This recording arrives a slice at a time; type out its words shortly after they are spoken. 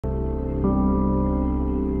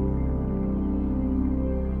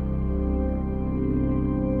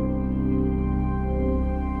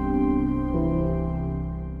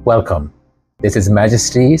Welcome. This is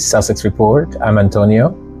Majesty Sussex Report. I'm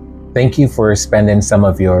Antonio. Thank you for spending some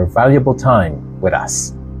of your valuable time with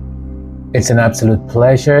us. It's an absolute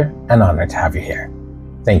pleasure and honor to have you here.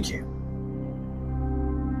 Thank you.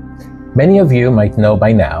 Many of you might know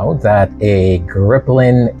by now that a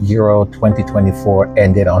gripping Euro 2024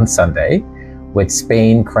 ended on Sunday, with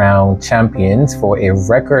Spain crowned champions for a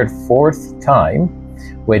record fourth time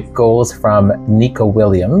with goals from Nico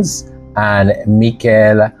Williams and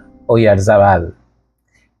Mikel Oyarzabal,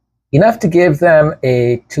 enough to give them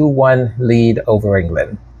a 2-1 lead over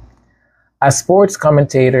England. As sports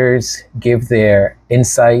commentators give their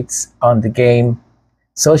insights on the game,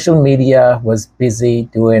 social media was busy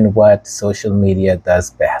doing what social media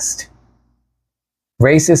does best.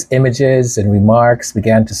 Racist images and remarks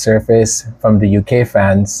began to surface from the UK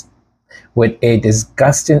fans, with a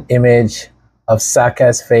disgusting image of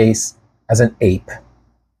Saka's face as an ape.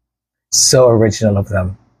 So original of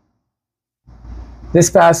them. This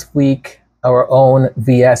past week, our own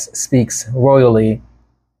VS Speaks Royally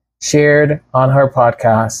shared on her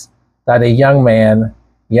podcast that a young man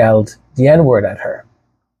yelled the N-word at her.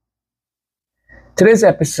 Today's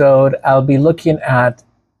episode, I'll be looking at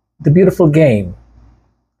the beautiful game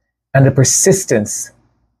and the persistence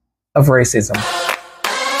of racism.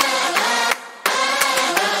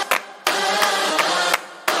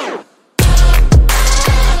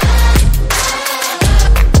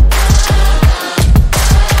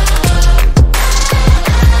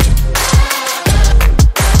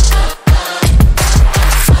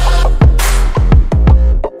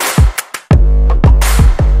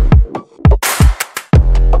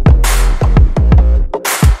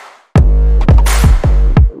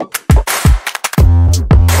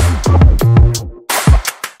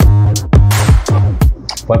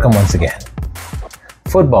 Welcome once again.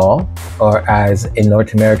 Football, or as in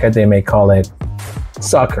North America they may call it,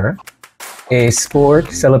 soccer, a sport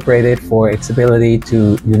celebrated for its ability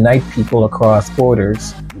to unite people across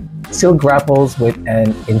borders, still grapples with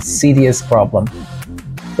an insidious problem: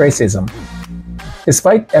 racism.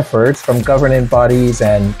 Despite efforts from governing bodies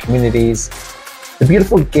and communities, the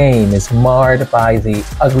beautiful game is marred by the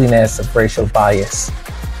ugliness of racial bias.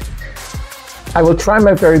 I will try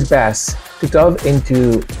my very best to delve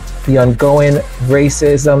into the ongoing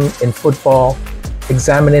racism in football,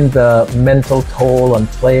 examining the mental toll on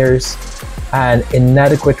players and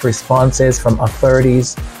inadequate responses from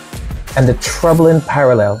authorities, and the troubling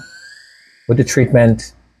parallel with the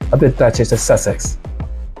treatment of the Duchess of Sussex,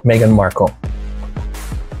 Meghan Markle.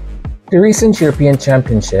 The recent European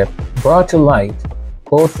Championship brought to light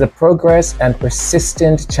both the progress and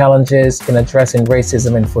persistent challenges in addressing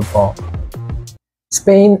racism in football.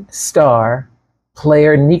 Spain star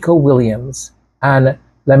player Nico Williams and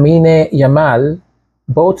Lamine Yamal,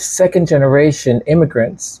 both second-generation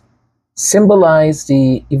immigrants, symbolize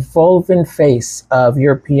the evolving face of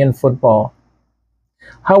European football.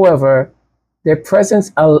 However, their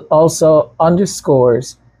presence also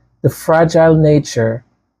underscores the fragile nature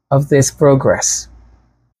of this progress.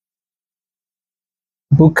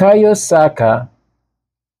 Bukayo Saka,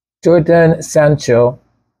 Jadon Sancho,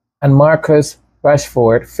 and Marcus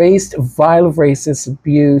Rashford faced vile racist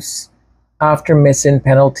abuse after missing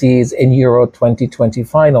penalties in Euro 2020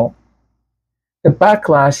 final. The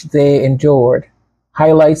backlash they endured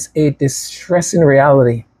highlights a distressing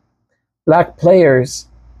reality. Black players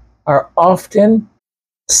are often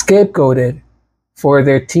scapegoated for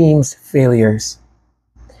their team's failures.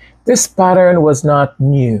 This pattern was not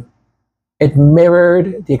new. It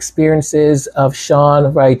mirrored the experiences of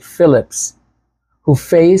Sean Wright-Phillips, who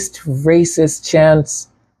faced racist chants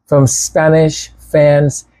from Spanish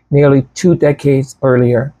fans nearly 2 decades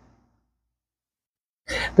earlier.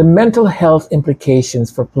 The mental health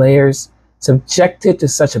implications for players subjected to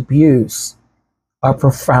such abuse are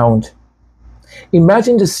profound.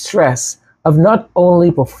 Imagine the stress of not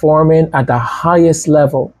only performing at the highest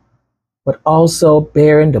level, but also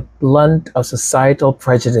bearing the brunt of societal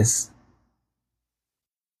prejudice.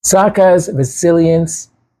 Saka's resilience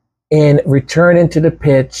in returning to the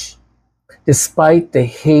pitch, despite the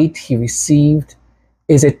hate he received,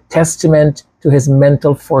 is a testament to his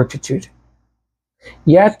mental fortitude.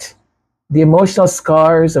 Yet, the emotional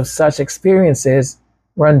scars of such experiences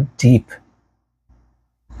run deep.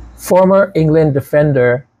 Former England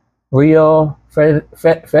defender Rio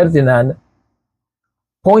Ferdinand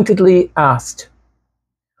pointedly asked,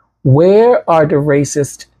 "Where are the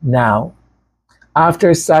racists now?"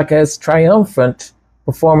 after Saka's triumphant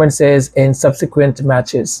performances in subsequent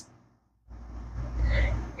matches.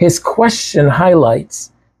 His question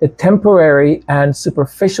highlights the temporary and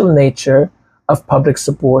superficial nature of public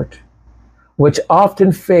support. which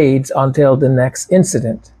often fades until the next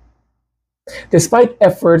incident. Despite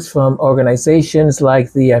efforts from organizations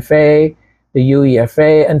like the FA, the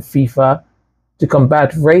UEFA, and FIFA to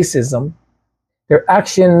combat racism, their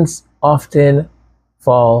actions often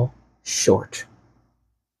fall short.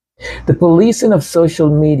 The policing of social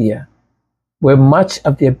media, where much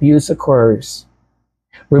of the abuse occurs,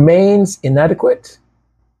 remains inadequate.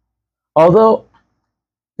 Although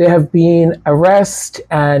there have been arrests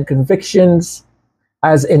and convictions,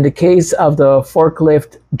 as in the case of the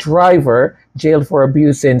forklift driver jailed for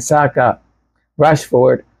abuse in Saka,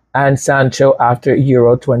 Rashford, and Sancho after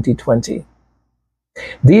Euro 2020.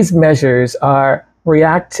 These measures are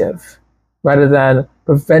reactive rather than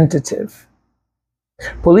preventative.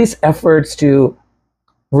 Police efforts to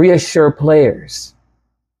reassure players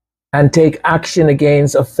and take action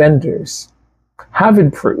against offenders have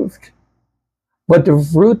improved, but the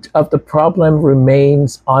root of the problem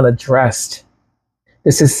remains unaddressed.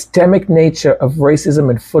 The systemic nature of racism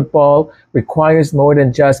in football requires more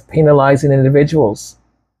than just penalizing individuals.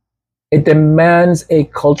 It demands a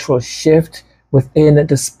cultural shift within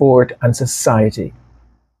the sport and society.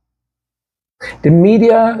 The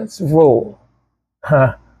media's role,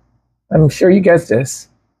 I'm sure you guessed this,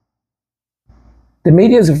 the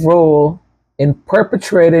media's role in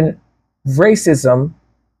perpetrating racism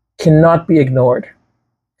cannot be ignored.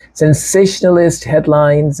 Sensationalist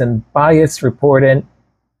headlines and biased reporting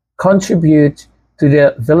contribute to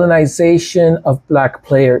the villainization of Black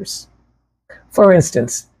players. For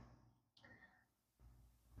instance,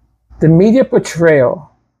 the media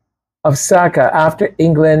portrayal of Saka after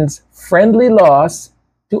England's friendly loss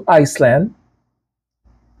to Iceland,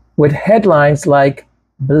 with headlines like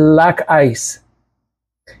Black Ice,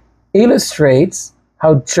 illustrates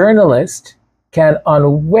how journalists can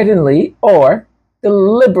unwittingly or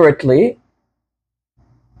deliberately,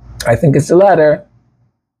 I think it's the latter,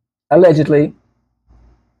 allegedly,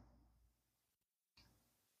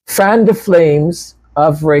 fan the flames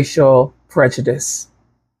of racial prejudice.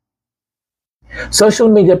 Social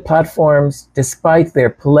media platforms, despite their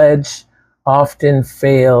pledge, often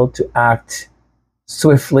fail to act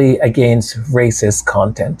swiftly against racist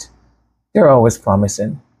content. They're always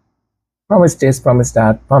promising. Promise this, promise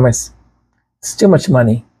that, promise. It's too much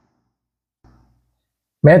money.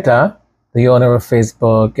 Meta, the owner of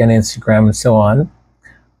Facebook and Instagram and so on,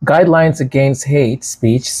 guidelines against hate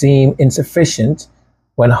speech seem insufficient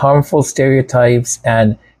when harmful stereotypes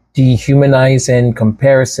and dehumanizing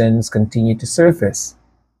comparisons continue to surface.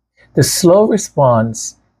 The slow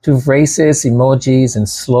response to racist emojis and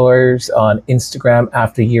slurs on Instagram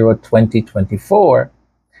after Euro 2024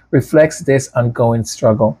 reflects this ongoing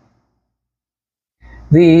struggle.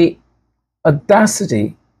 The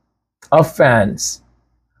audacity of fans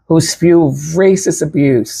who spew racist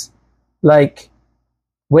abuse, like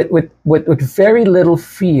with very little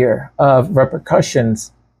fear of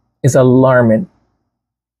repercussions, is alarming.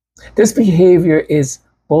 This behavior is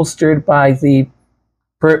bolstered by the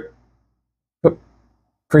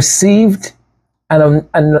perceived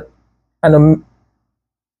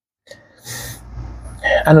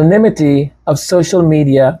anonymity of social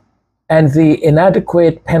media and the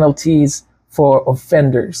inadequate penalties for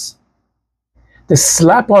offenders. The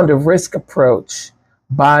slap on the wrist approach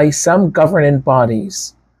by some governing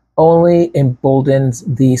bodies only emboldens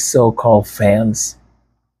these so-called fans.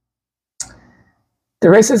 The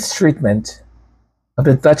racist treatment of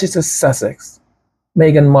the Duchess of Sussex,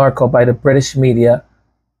 Meghan Markle, by the British media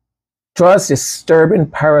draws disturbing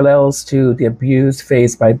parallels to the abuse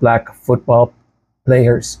faced by Black football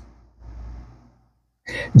players.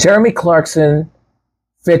 Jeremy Clarkson's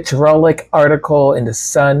vitriolic article in The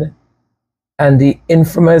Sun and the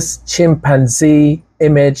infamous chimpanzee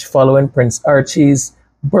image following Prince Archie's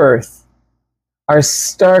birth are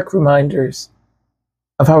stark reminders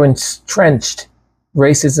of how entrenched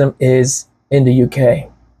racism is in the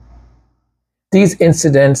UK. These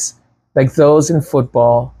incidents, like those in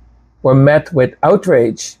football, were met with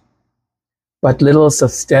outrage, but little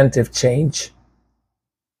substantive change.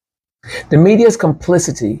 The media's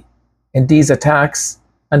complicity in these attacks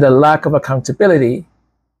and the lack of accountability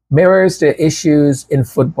mirrors the issues in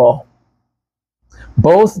football.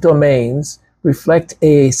 Both domains reflect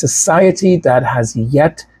a society that has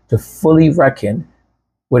yet to fully reckon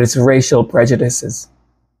with its racial prejudices.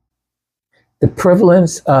 The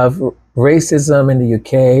prevalence of racism in the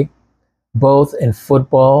UK, both in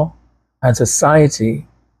football and society,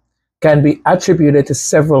 can be attributed to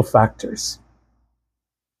several factors.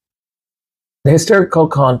 The historical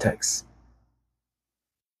context.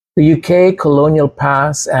 The UK colonial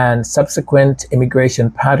past and subsequent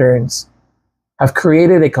immigration patterns have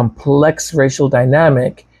created a complex racial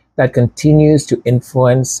dynamic that continues to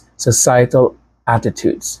influence societal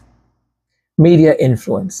attitudes. Media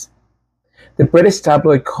influence. The British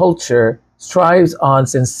tabloid culture strives on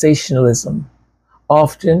sensationalism,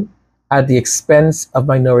 often at the expense of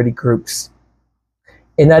minority groups.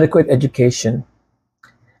 Inadequate education.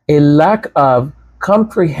 A lack of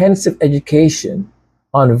comprehensive education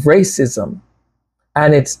on racism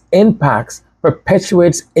and its impacts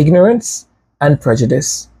perpetuates ignorance and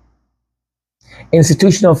prejudice.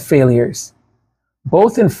 Institutional failures.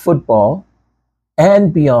 Both in football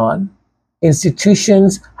and beyond,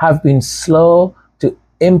 institutions have been slow to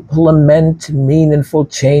implement meaningful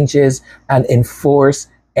changes and enforce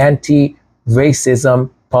anti-racism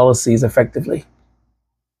policies effectively.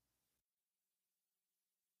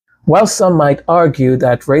 While some might argue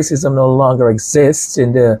that racism no longer exists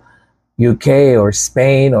in the UK or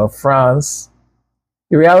Spain or France,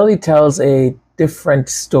 the reality tells a different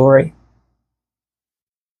story.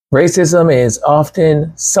 Racism is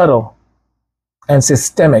often subtle and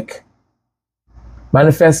systemic,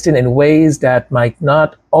 manifesting in ways that might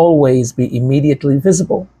not always be immediately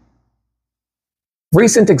visible.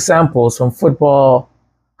 Recent examples from football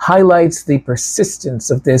highlights the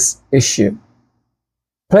persistence of this issue.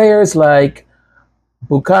 Players like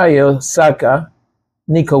Bukayo Saka,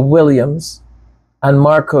 Nico Williams, and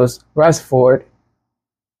Marcus Rashford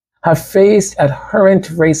have faced abhorrent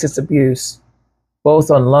racist abuse,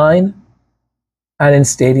 both online and in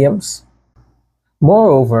stadiums.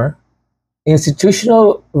 Moreover,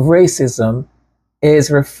 institutional racism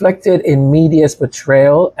is reflected in media's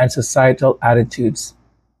portrayal and societal attitudes.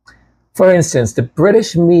 For instance, the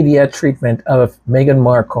British media treatment of Meghan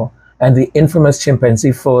Markle and the infamous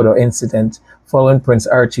chimpanzee photo incident following Prince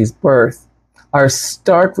Archie's birth are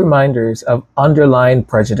stark reminders of underlying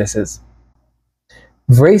prejudices.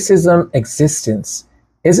 Racism existence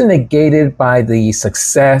isn't negated by the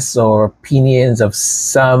success or opinions of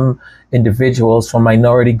some individuals from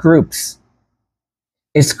minority groups.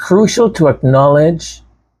 It's crucial to acknowledge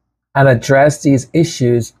and address these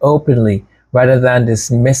issues openly rather than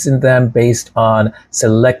dismissing them based on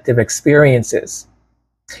selective experiences.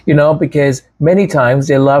 Because many times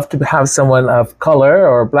they love to have someone of color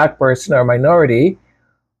or a black person or minority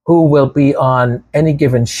who will be on any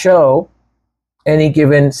given show, any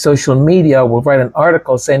given social media, will write an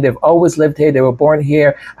article saying they've always lived here, they were born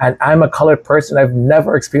here, and I'm a colored person, I've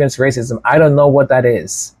never experienced racism. I don't know what that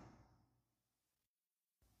is.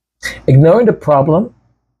 Ignoring the problem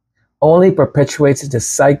only perpetuates the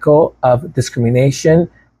cycle of discrimination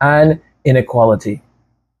and inequality.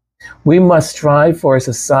 We must strive for a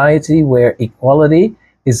society where equality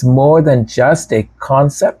is more than just a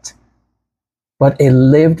concept, but a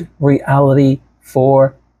lived reality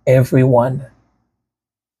for everyone.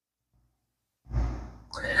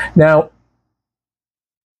 Now,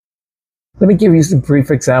 let me give you some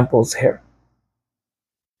brief examples here.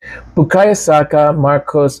 Bukayo Saka,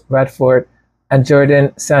 Marcus Rashford, and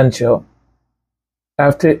Jadon Sancho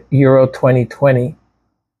after Euro 2020.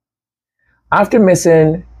 After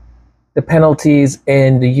missing the penalties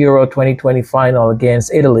in the Euro 2020 final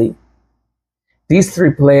against Italy, these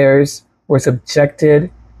three players were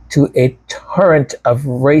subjected to a torrent of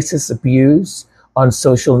racist abuse on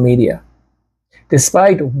social media.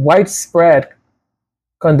 Despite widespread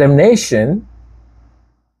condemnation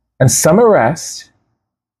and some arrest,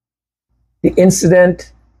 the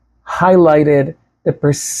incident highlighted the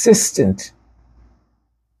persistence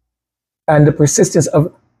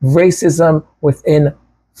of racism within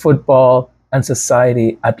football and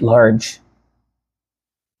society at large.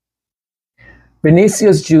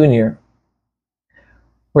 Vinícius Júnior.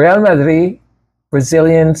 Real Madrid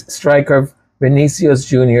Brazilian striker Vinícius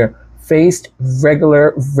Júnior faced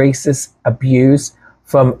regular racist abuse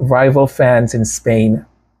from rival fans in Spain.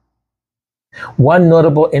 One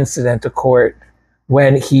notable incident occurred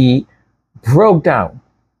when he broke down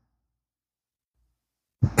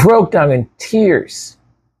in tears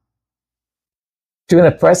during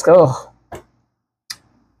a press conference.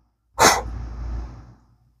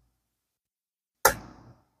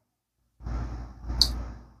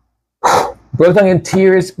 Broke down in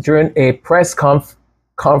tears during a press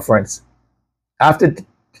conference after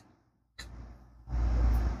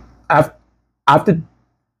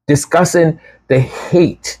discussing the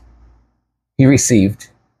hate he received.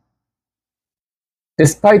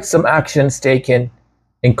 Despite some actions taken,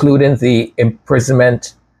 including the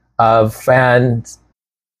imprisonment of fans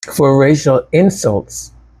for racial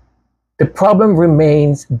insults, the problem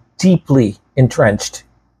remains deeply entrenched.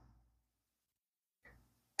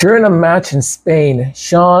 During a match in Spain,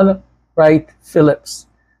 Sean Wright Phillips,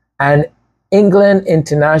 an England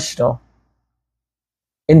international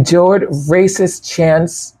endured racist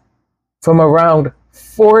chants from around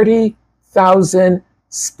 40,000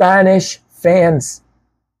 Spanish fans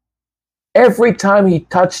every time he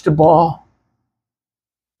touched the ball.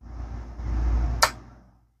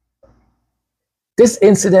 This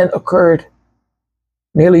incident occurred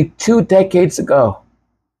nearly 2 decades ago,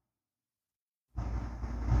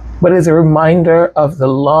 but is a reminder of the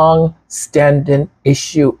long-standing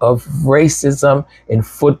issue of racism in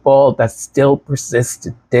football that still persists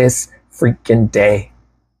to this freaking day.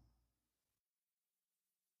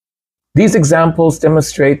 These examples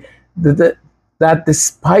demonstrate that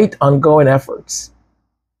despite ongoing efforts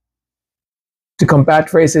to combat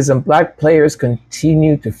racism, Black players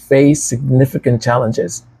continue to face significant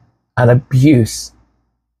challenges and abuse,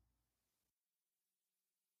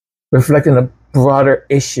 reflecting a broader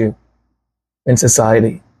issue in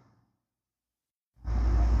society.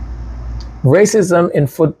 Racism in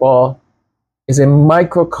football is a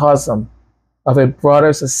microcosm of a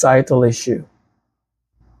broader societal issue.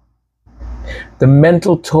 The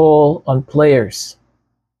mental toll on players,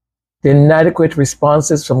 the inadequate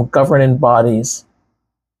responses from governing bodies,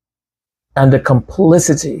 and the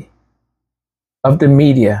complicity of the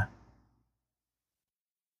media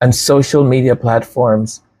and social media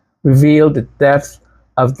platforms reveal the depth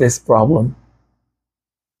of this problem.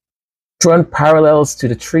 Drawn parallels to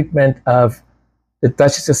the treatment of the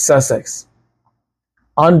Duchess of Sussex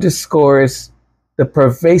underscores the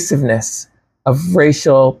pervasiveness of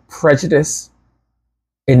racial prejudice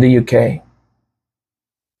in the UK.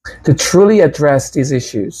 To truly address these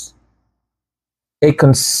issues, a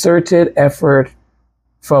concerted effort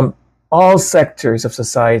from all sectors of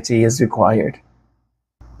society is required.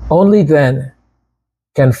 Only then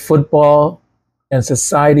can football and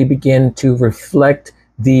society begin to reflect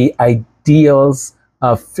the ideals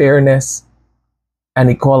of fairness and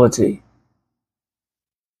equality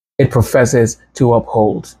it professes to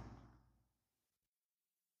uphold.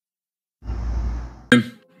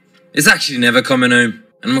 It's actually never coming home,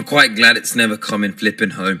 and I'm quite glad it's never coming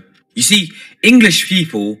flipping home. You see, English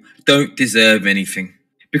people don't deserve anything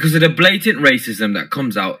because of the blatant racism that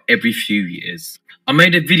comes out every few years. I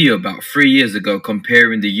made a video about 3 years ago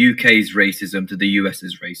comparing the UK's racism to the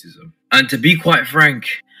US's racism. And to be quite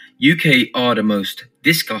frank, UK are the most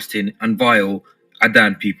disgusting and vile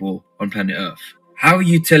Adan people on planet Earth. How are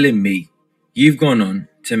you telling me you've gone on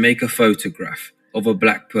to make a photograph of a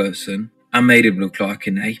black person and made him look like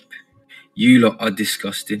an ape? You lot are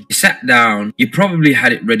disgusting. You sat down, you probably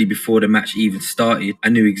had it ready before the match even started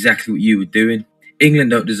and knew exactly what you were doing.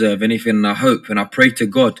 England don't deserve anything, and I hope and I pray to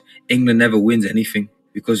God England never wins anything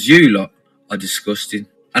because you lot are disgusting.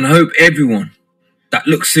 And I hope everyone that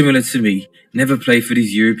looks similar to me never play for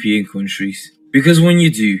these European countries, because when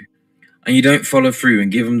you do and you don't follow through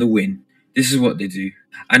and give them the win, this is what they do.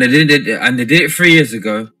 And they did it 3 years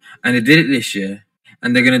ago, and they did it this year,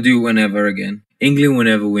 and they're gonna do it whenever again. England will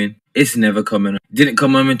never win. It's never coming home. Didn't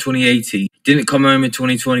come home in 2018, didn't come home in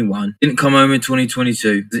 2021, didn't come home in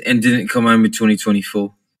 2022, and didn't come home in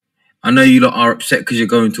 2024. I know you lot are upset because you're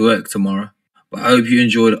going to work tomorrow, but I hope you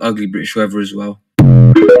enjoy the ugly British weather as well.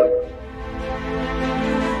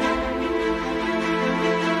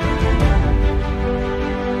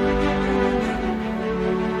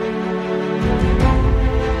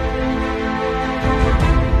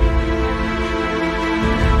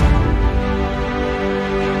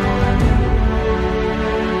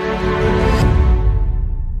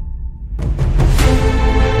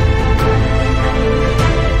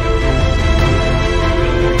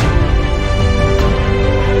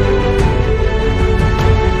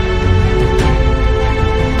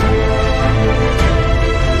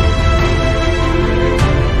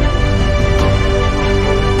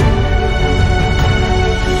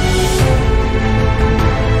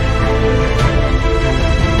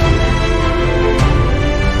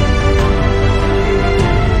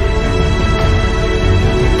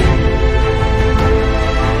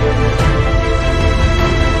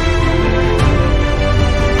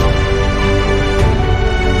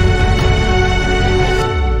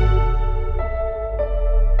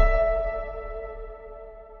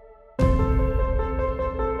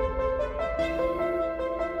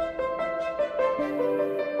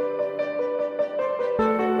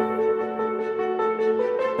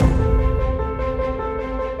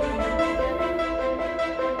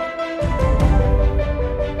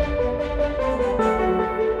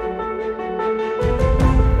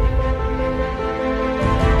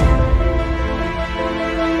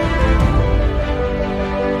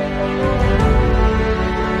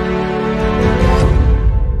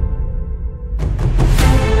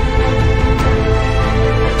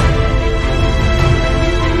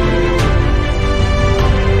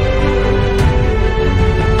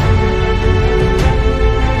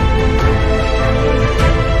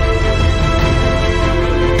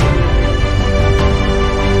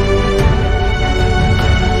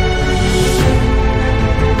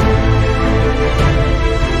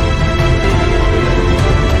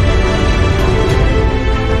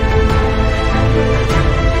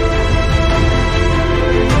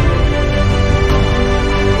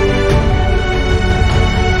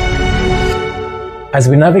 As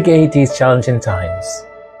we navigate these challenging times,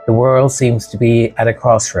 the world seems to be at a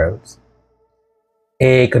crossroads.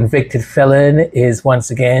 A convicted felon is once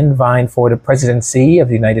again vying for the presidency of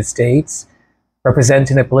the United States,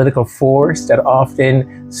 representing a political force that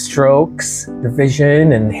often strokes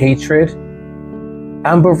division and hatred.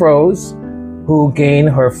 Amber Rose, who gained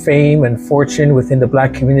her fame and fortune within the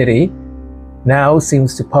Black community, now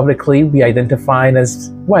seems to publicly be identified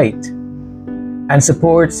as white and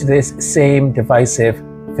supports this same divisive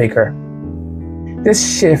figure.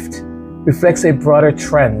 This shift reflects a broader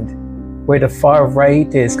trend where the far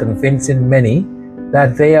right is convincing many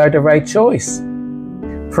that they are the right choice,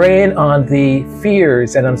 preying on the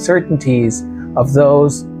fears and uncertainties of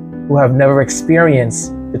those who have never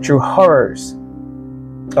experienced the true horrors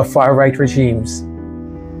of far-right regimes.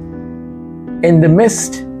 In the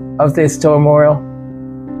midst of this turmoil,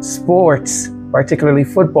 sports, particularly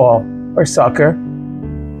football or soccer,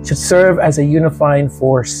 should serve as a unifying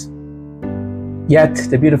force. Yet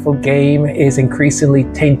the beautiful game is increasingly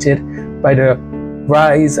tainted by the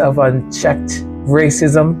rise of unchecked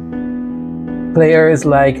racism. Players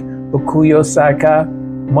like Bukayo Saka,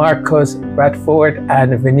 Marcus Rashford,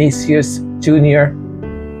 and Vinícius Júnior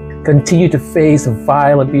continue to face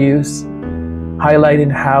vile abuse,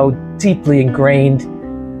 highlighting how deeply ingrained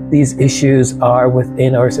these issues are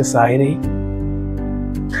within our society.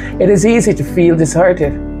 It is easy to feel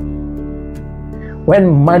disheartened when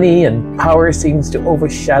money and power seems to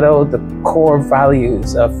overshadow the core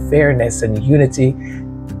values of fairness and unity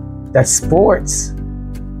that sports,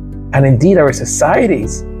 and indeed our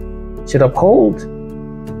societies, should uphold.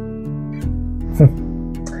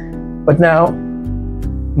 But now,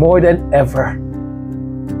 more than ever,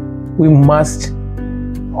 we must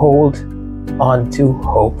hold on to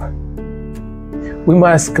hope. We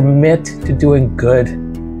must commit to doing good,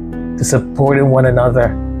 to supporting one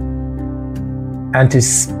another, and to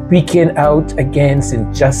speaking out against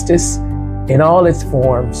injustice in all its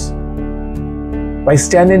forms. By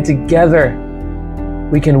standing together,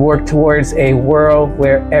 we can work towards a world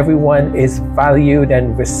where everyone is valued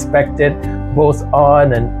and respected, both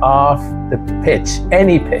on and off the pitch,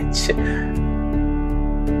 any pitch.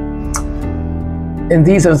 In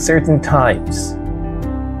these uncertain times,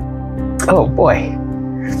 oh boy,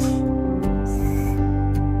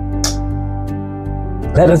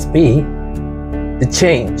 let us be the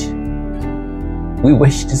change we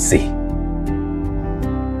wish to see.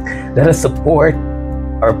 Let us support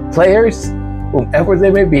our players, whomever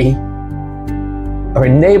they may be, our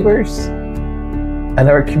neighbors, and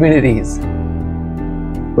our communities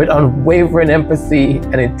with unwavering empathy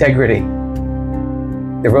and integrity.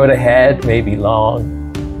 The road ahead may be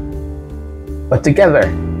long, but together,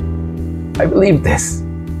 I believe this,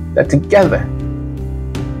 that together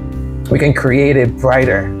we can create a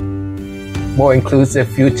brighter, more inclusive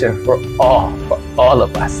future for all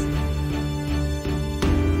of us.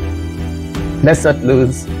 Let's not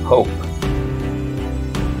lose hope.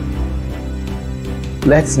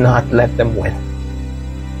 Let's not let them win.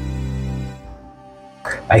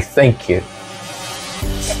 I thank you.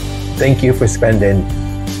 Thank you for spending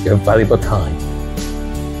your valuable time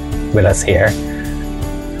with us here.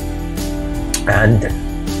 And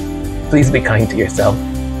please be kind to yourself.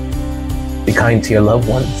 Be kind to your loved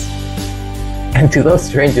ones. And to those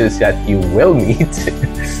strangers that you will meet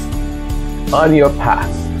on your path.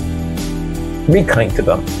 Be kind to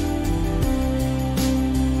them.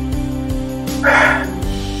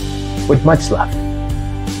 With much love.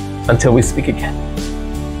 Until we speak again.